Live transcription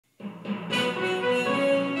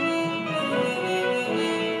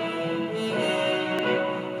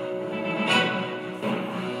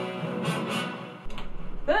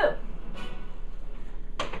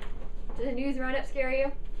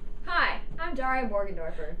Daria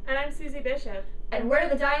Morgendorfer. And I'm Susie Bishop. And we're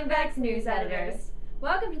the Diamondback's news editors.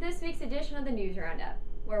 Welcome to this week's edition of the News Roundup,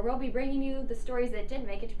 where we'll be bringing you the stories that didn't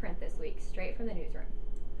make it to print this week, straight from the newsroom.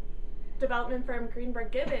 Development firm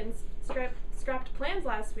Greenberg Gibbons scrapped plans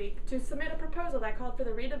last week to submit a proposal that called for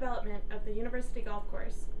the redevelopment of the University Golf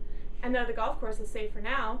Course. And though the golf course is safe for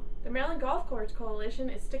now, the Maryland Golf Course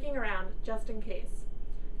Coalition is sticking around just in case.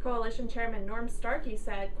 Coalition Chairman Norm Starkey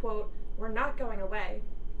said, quote, "We're not going away."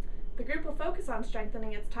 The group will focus on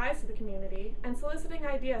strengthening its ties to the community and soliciting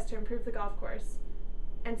ideas to improve the golf course.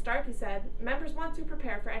 And Starkey said, members want to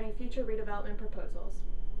prepare for any future redevelopment proposals.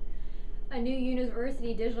 A new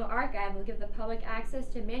university digital archive will give the public access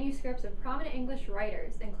to manuscripts of prominent English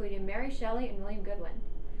writers, including Mary Shelley and William Goodwin.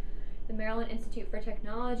 The Maryland Institute for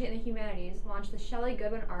Technology and the Humanities launched the Shelley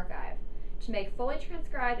Goodwin Archive to make fully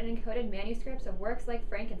transcribed and encoded manuscripts of works like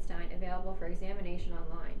Frankenstein available for examination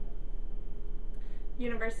online.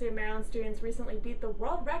 University of Maryland students recently beat the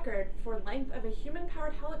world record for length of a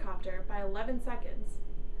human-powered helicopter by 11 seconds.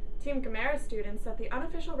 Team Gamera students set the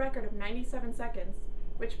unofficial record of 97 seconds,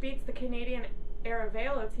 which beats the Canadian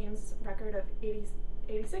Aerovelo team's record of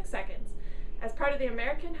 86 seconds, as part of the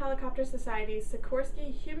American Helicopter Society's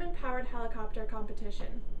Sikorsky Human-Powered Helicopter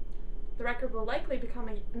Competition. The record will likely become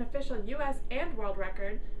an official U.S. and world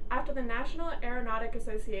record after the National Aeronautic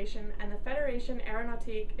Association and the Fédération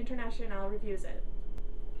Aéronautique Internationale reviews it.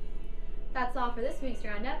 That's all for this week's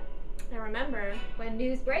Roundup. And remember, when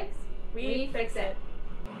news breaks, we fix it.